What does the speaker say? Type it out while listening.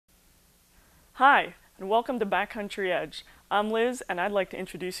Hi, and welcome to Backcountry Edge. I'm Liz, and I'd like to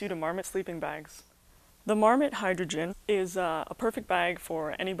introduce you to Marmot sleeping bags. The Marmot Hydrogen is a perfect bag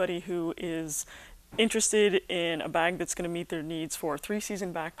for anybody who is interested in a bag that's going to meet their needs for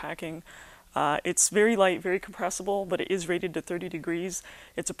three-season backpacking. It's very light, very compressible, but it is rated to 30 degrees.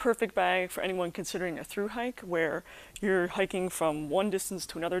 It's a perfect bag for anyone considering a through hike where you're hiking from one distance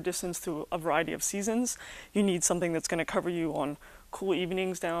to another distance through a variety of seasons. You need something that's going to cover you on cool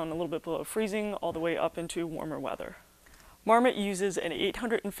evenings down a little bit below freezing all the way up into warmer weather. Marmot uses an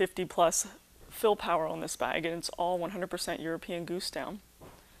 850 plus fill power on this bag, and it's all 100% European goose down.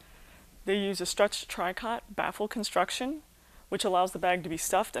 They use a stretched tricot baffle construction, which allows the bag to be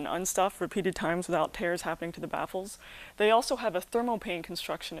stuffed and unstuffed repeated times without tears happening to the baffles. They also have a thermopane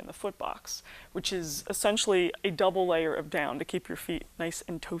construction in the foot box, which is essentially a double layer of down to keep your feet nice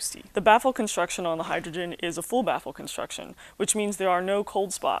and toasty. The baffle construction on the Hydrogen is a full baffle construction, which means there are no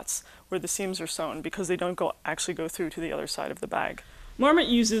cold spots where the seams are sewn because they don't actually go through to the other side of the bag. Marmot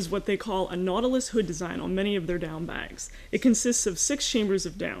uses what they call a Nautilus hood design on many of their down bags. It consists of 6 chambers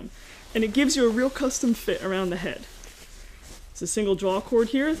of down, and it gives you a real custom fit around the head. It's a single draw cord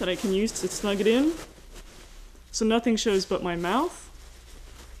here that I can use to snug it in so nothing shows but my mouth.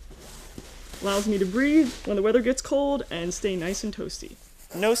 Allows me to breathe when the weather gets cold and stay nice and toasty.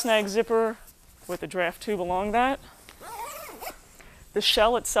 No snag zipper with a draft tube along that. The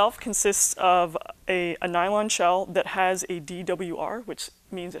shell itself consists of a nylon shell that has a DWR, which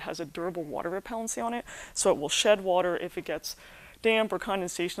means it has a durable water repellency on it, so it will shed water if it gets damp or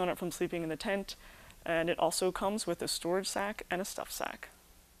condensation on it from sleeping in the tent. And it also comes with a storage sack and a stuff sack.